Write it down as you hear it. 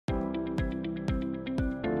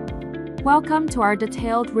Welcome to our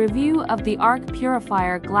detailed review of the Aarke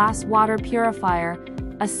Purifier Glass Water Purifier,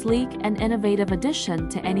 a sleek and innovative addition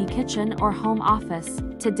to any kitchen or home office.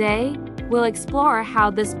 Today, we'll explore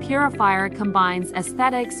how this purifier combines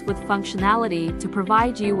aesthetics with functionality to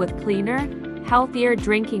provide you with cleaner, healthier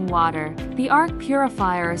drinking water. The Aarke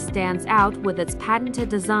Purifier stands out with its patented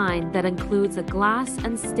design that includes a glass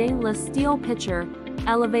and stainless steel pitcher,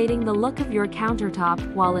 elevating the look of your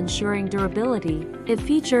countertop while ensuring durability. It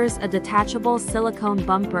features a detachable silicone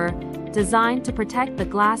bumper designed to protect the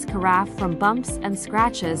glass carafe from bumps and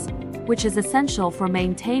scratches, which is essential for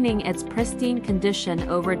maintaining its pristine condition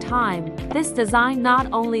over time. This design not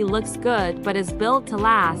only looks good but is built to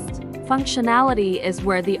last. Functionality is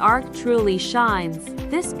where the Aarke truly shines.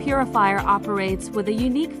 This purifier operates with a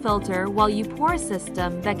unique filter while you pour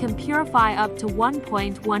system that can purify up to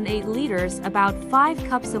 1.18 liters, about 5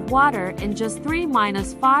 cups of water, in just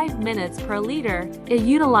 3-5 minutes per liter. It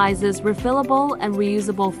utilizes refillable and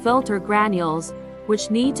reusable filter granules,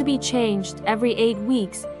 which need to be changed every 8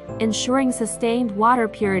 weeks, ensuring sustained water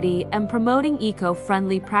purity and promoting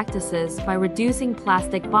eco-friendly practices by reducing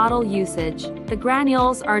plastic bottle usage. The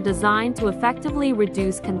granules are designed to effectively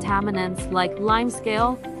reduce contaminants like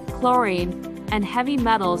limescale, chlorine, and heavy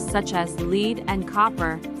metals such as lead and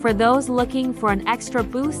copper. For those looking for an extra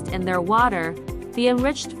boost in their water, the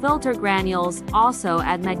enriched filter granules also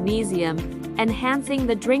add magnesium, enhancing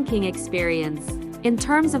the drinking experience. In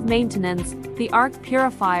terms of maintenance, the Aarke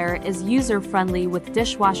Purifier is user-friendly with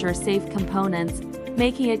dishwasher-safe components,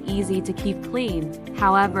 making it easy to keep clean.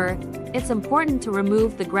 However, it's important to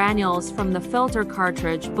remove the granules from the filter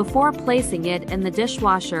cartridge before placing it in the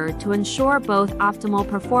dishwasher to ensure both optimal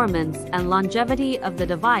performance and longevity of the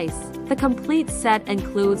device. The complete set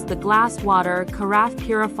includes the glass water carafe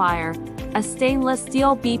purifier, a stainless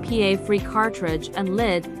steel BPA-free cartridge and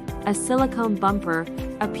lid, a silicone bumper,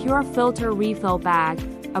 a pure filter refill bag,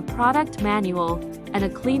 a product manual, and a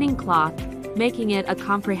cleaning cloth, making it a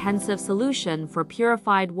comprehensive solution for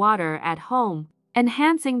purified water at home.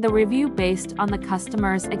 Enhancing the review based on the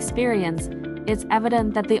customer's experience, it's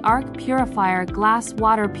evident that the Aarke Purifier Glass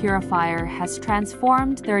Water Purifier has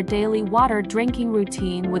transformed their daily water drinking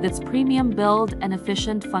routine with its premium build and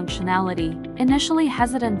efficient functionality. Initially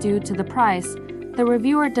hesitant due to the price, the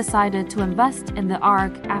reviewer decided to invest in the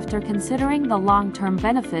Aarke after considering the long-term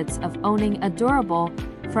benefits of owning a durable,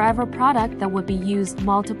 forever product that would be used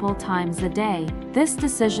multiple times a day. This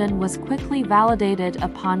decision was quickly validated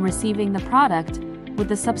upon receiving the product, with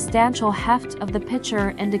the substantial heft of the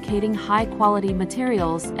pitcher indicating high-quality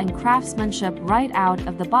materials and craftsmanship right out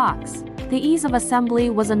of the box. The ease of assembly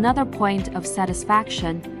was another point of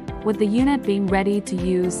satisfaction, with the unit being ready to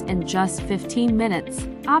use in just 15 minutes.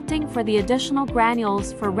 Opting for the additional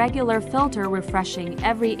granules for regular filter refreshing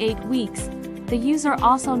every 8 weeks, the user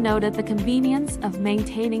also noted the convenience of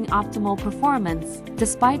maintaining optimal performance.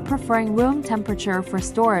 Despite preferring room temperature for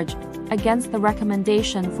storage against the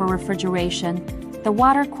recommendation for refrigeration, the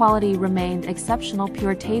water quality remained exceptional,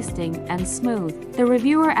 pure tasting and smooth. The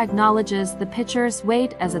reviewer acknowledges the pitcher's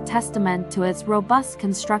weight as a testament to its robust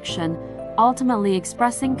construction, ultimately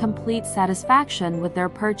expressing complete satisfaction with their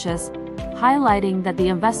purchase, highlighting that the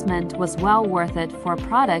investment was well worth it for a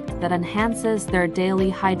product that enhances their daily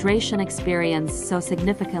hydration experience so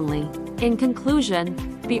significantly. In conclusion,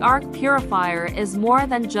 the Aarke Purifier is more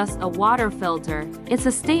than just a water filter. It's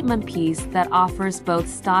a statement piece that offers both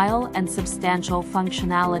style and substantial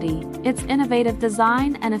functionality. Its innovative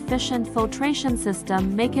design and efficient filtration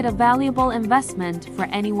system make it a valuable investment for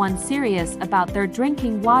anyone serious about their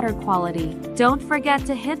drinking water quality. Don't forget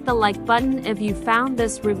to hit the like button if you found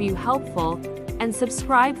this review helpful, and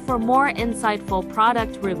subscribe for more insightful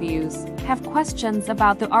product reviews. Have questions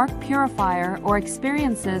about the Aarke Purifier or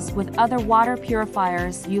experiences with other water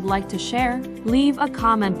purifiers you'd like to share? Leave a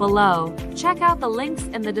comment below. Check out the links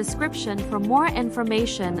in the description for more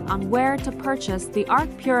information on where to purchase the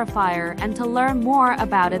Aarke Purifier and to learn more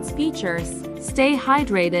about its features. Stay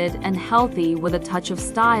hydrated and healthy with a touch of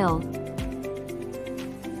style.